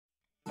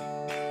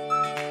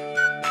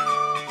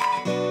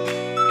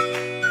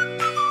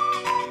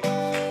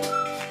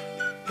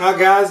Hi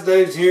guys,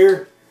 Dave's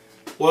here.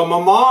 Well, my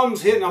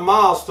mom's hitting a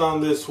milestone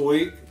this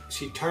week.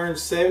 She turned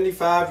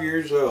 75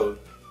 years old.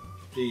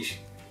 Geez,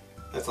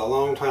 that's a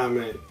long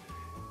time.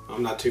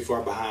 I'm not too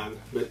far behind,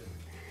 but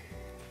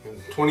I'm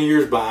 20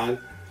 years behind.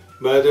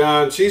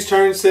 But she's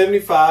turning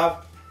 75,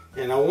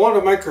 and I want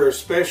to make her a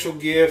special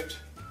gift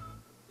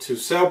to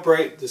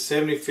celebrate the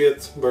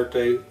 75th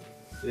birthday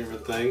and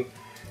everything.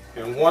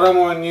 And what I'm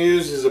going to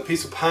use is a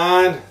piece of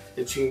pine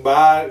that you can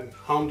buy at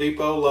Home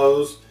Depot,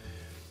 Lowe's.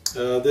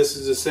 This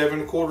is a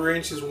 7 1/4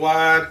 inches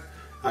wide.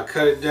 I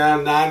cut it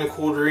down 9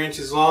 1/4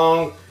 inches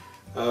long.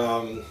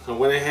 I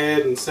went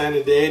ahead and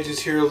sanded the edges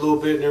here a little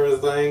bit and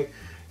everything,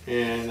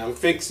 and I'm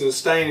fixing to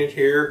stain it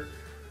here.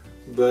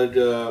 But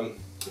I'm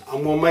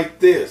gonna make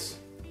this.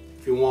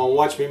 If you want to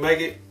watch me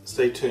make it,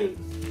 stay tuned.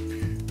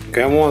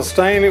 Okay, I'm gonna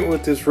stain it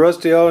with this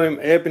Rust-Oleum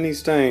ebony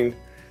stain,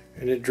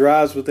 and it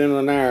dries within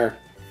an hour.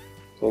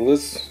 So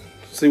let's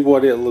see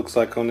what it looks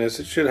like on this.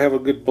 It should have a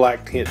good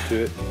black tint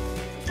to it.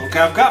 Okay,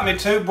 I've got my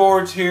 2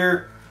 boards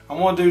here. I'm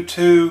gonna do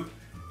 2.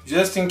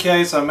 Just in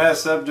case I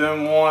mess up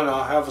doing one,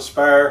 I'll have a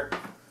spare.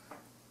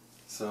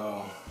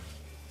 So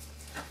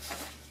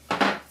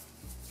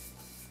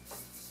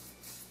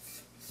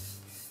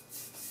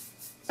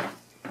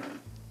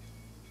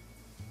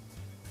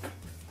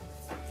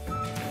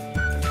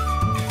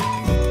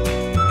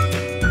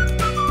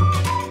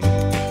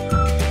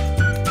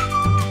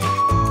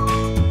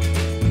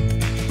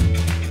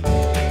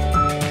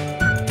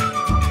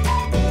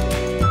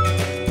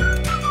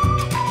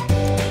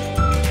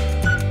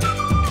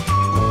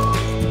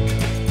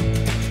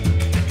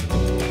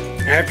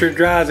after it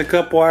dries a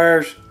couple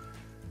hours,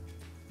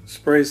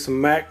 spray some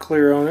matte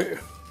clear on it,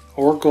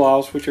 or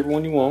gloss, whichever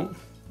one you want.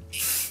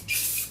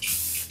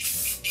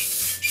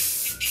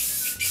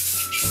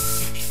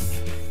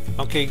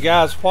 Okay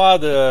guys, while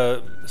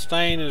the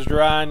stain is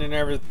drying and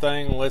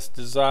everything, let's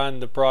design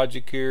the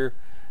project here.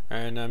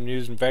 And I'm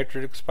using Vector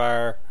to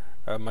expire.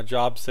 My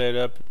job set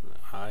up,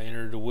 I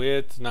entered the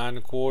width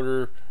 9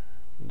 1/4,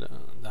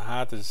 the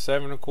height is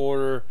 7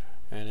 1/4,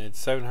 and it's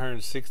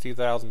 760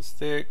 thousandths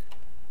thick.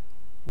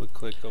 We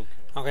click OK.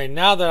 Okay,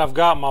 now that I've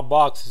got my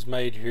boxes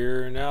made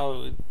here, now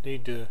we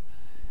need to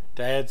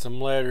add some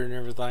letter and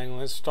everything.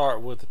 Let's start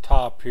with the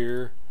top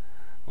here.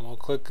 I'm going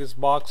to click this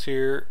box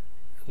here,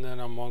 and then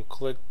I'm going to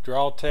click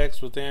draw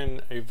text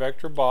within a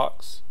vector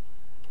box,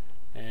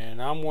 and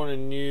I'm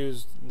going to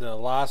use the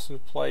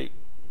license plate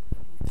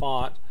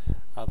font.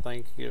 I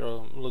think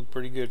it'll look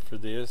pretty good for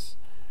this.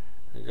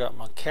 I got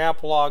my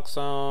cap locks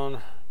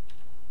on,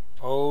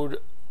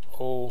 Oldometer.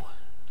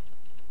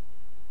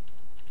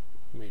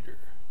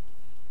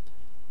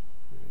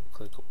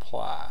 Click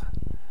apply.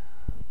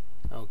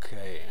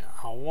 Okay,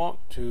 I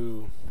want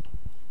to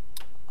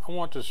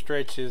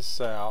stretch this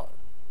out.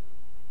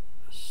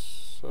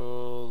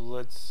 So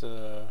let's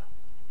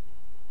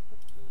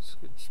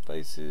get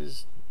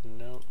spaces.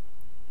 Nope.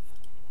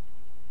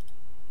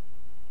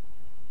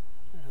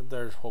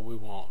 There's what we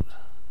want.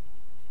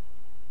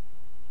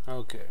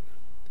 Okay.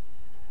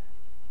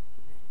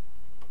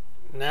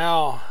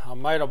 Now I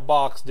made a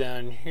box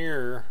down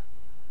here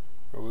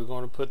where we're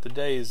going to put the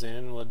days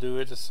in. We'll do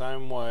it the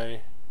same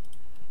way.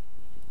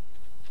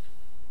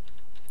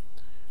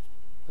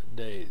 Put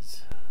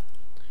days.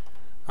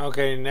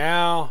 Okay,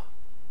 now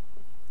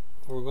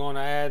we're going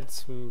to add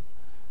some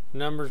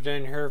numbers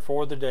down here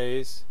for the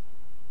days.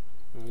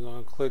 We're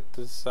going to click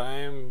the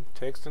same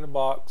text in the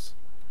box.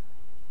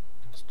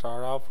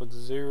 Start off with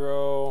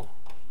 0,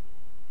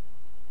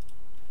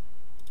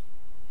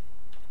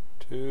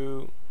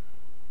 2,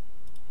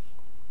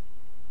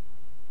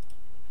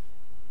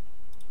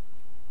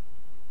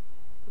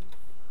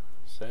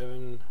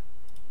 7,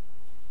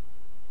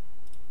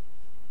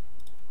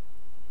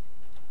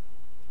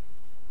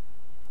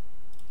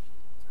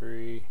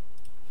 3,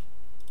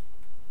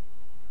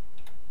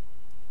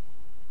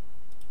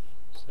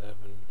 7,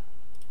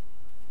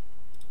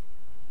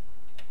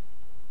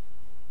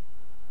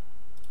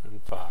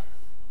 and 5.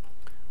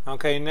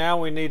 Okay, now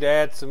we need to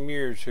add some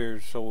years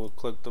here, so we'll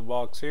click the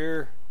box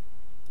here,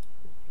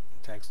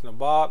 text in the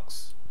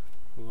box.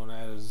 We're going to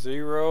add a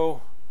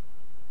 0.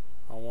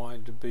 I want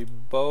it to be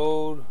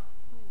bold,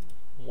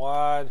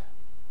 wide,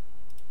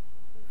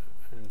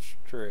 and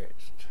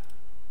stretched.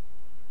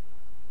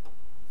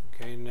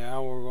 Okay,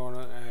 now we're going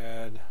to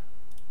add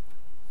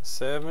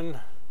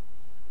 7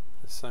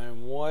 the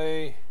same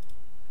way.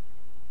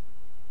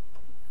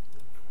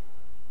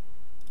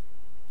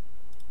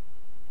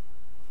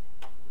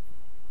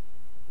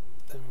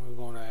 Then we're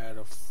going to add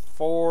a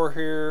 4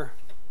 here.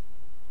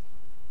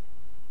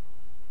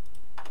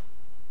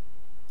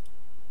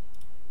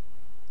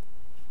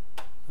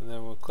 And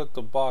then we'll click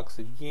the box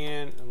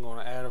again. I'm going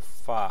to add a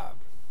 5.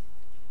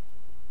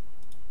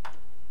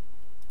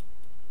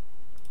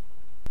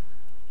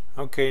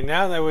 Okay,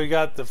 now that we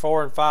got the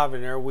 4 and 5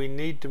 in there, we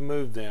need to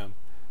move them.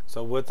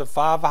 So with the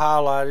 5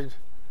 highlighted,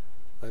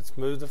 let's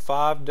move the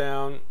 5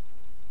 down.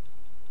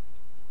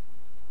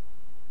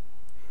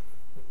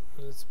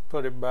 Let's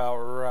put it about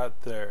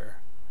right there.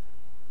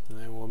 And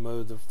then we'll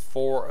move the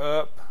 4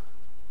 up.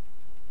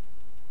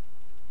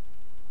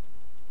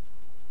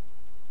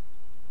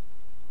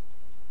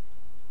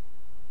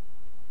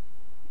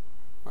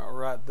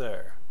 right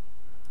there.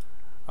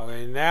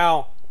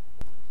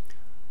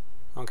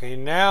 Okay,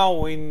 now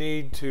we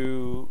need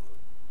to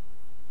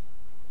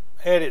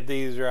edit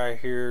these right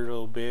here a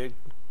little bit,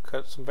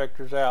 cut some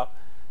vectors out.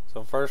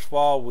 So first of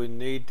all, we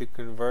need to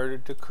convert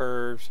it to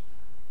curves.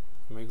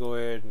 Let me go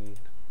ahead and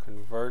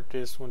convert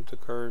this one to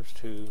curves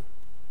too.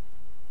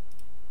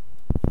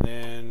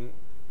 Then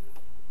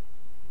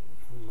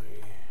let me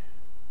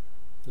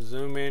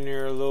zoom in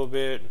here a little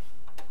bit.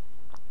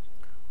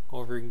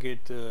 Over and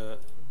get the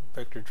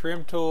vector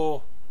trim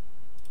tool,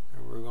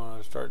 and we're going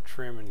to start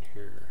trimming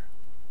here.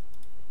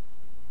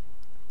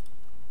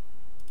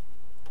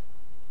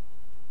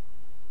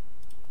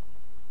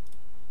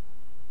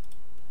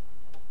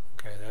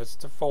 Okay, that's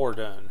the 4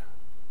 done.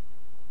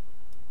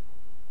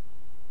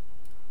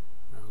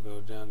 Now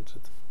go down to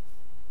the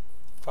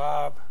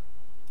 5,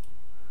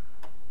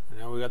 and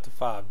now we got the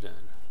 5 done.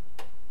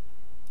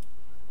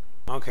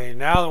 Okay,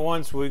 now that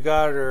once we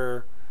got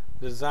our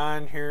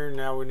design here,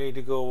 now we need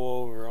to go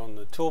over on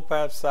the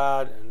toolpath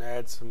side and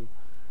add some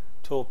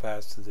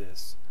toolpaths to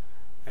this.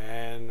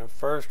 And the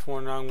first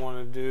one I'm going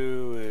to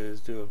do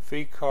is do a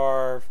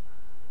V-carve.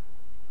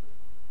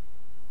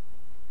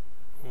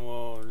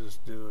 We'll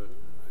just do it.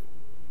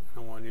 I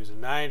want to use a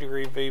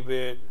 90-degree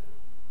V-bit.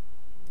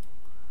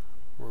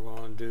 We're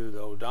going to do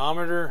the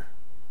odometer.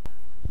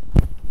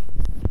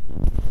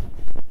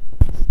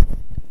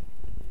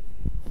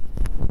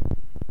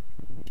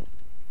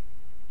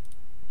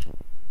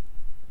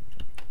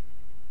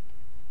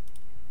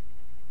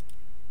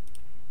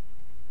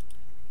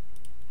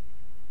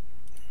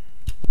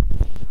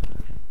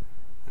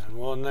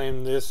 We'll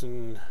name this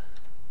in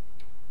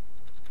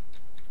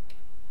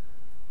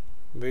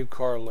big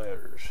car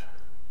letters.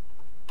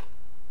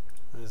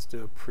 Let's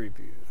do a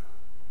preview.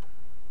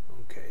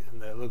 Okay,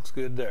 and that looks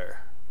good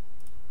there.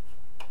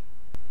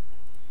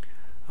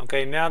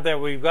 Okay, now that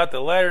we've got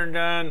the lettering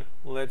done,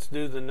 let's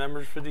do the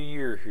numbers for the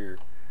year here.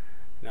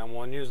 Now I'm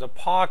going to use a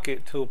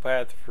pocket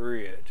toolpath for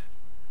it.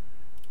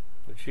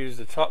 Let's use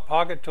the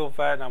pocket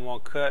toolpath, and I'm going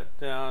to cut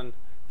down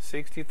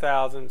 60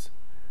 thousandths.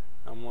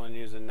 I'm going to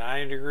use a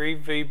 90-degree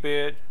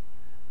V-bit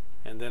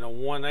and then a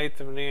 1/8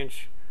 of an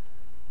inch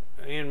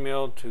end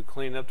mill to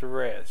clean up the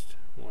rest.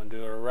 I'm going to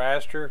do a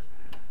raster,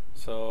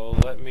 so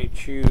let me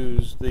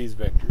choose these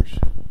vectors.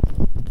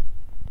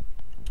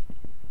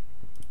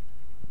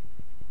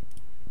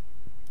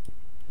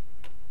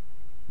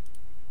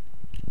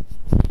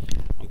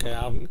 Okay,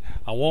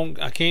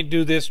 I can't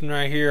do this one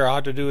right here. I'll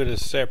have to do it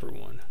as a separate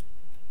one.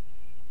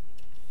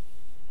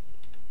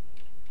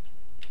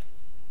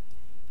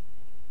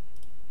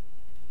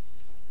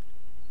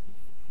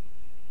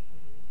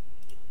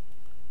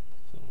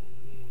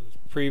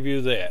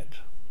 Preview that.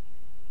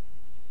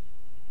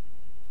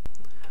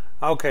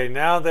 Okay,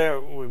 now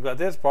that we've got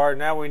this part,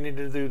 now we need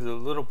to do the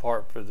little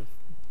part for the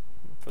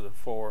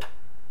 4.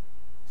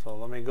 So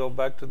let me go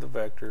back to the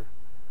vector,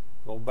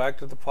 go back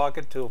to the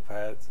pocket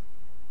toolpath.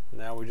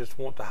 Now we just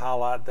want to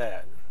highlight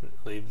that,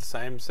 leave the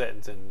same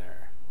settings in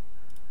there,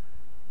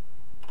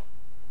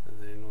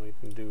 and then we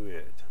can do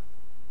it.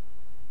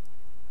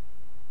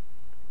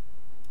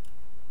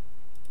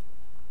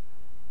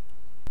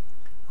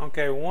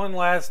 Okay, one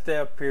last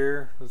step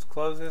here. Let's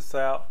close this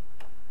out.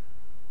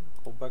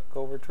 Go back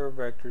over to our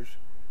vectors.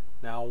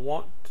 Now I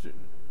want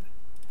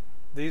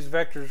these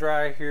vectors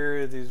right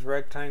here, these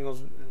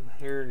rectangles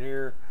here and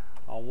here,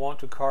 I want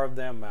to carve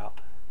them out.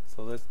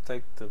 So let's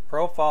take the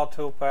profile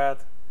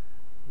toolpath,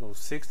 go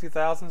 60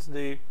 thousandths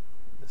deep,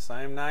 the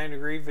same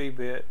 90-degree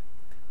V-bit.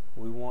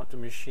 We want to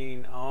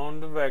machine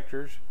on the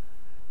vectors.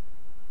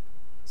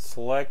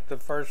 Select the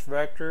first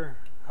vector,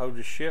 hold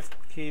the shift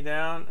key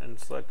down, and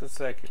select the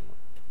second one.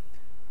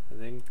 And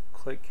then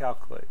click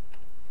calculate.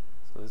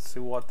 So let's see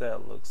what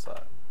that looks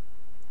like.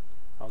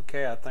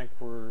 Okay, I think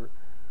we're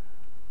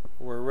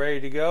ready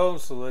to go.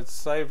 So let's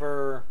save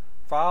our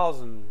files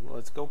and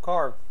let's go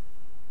carve.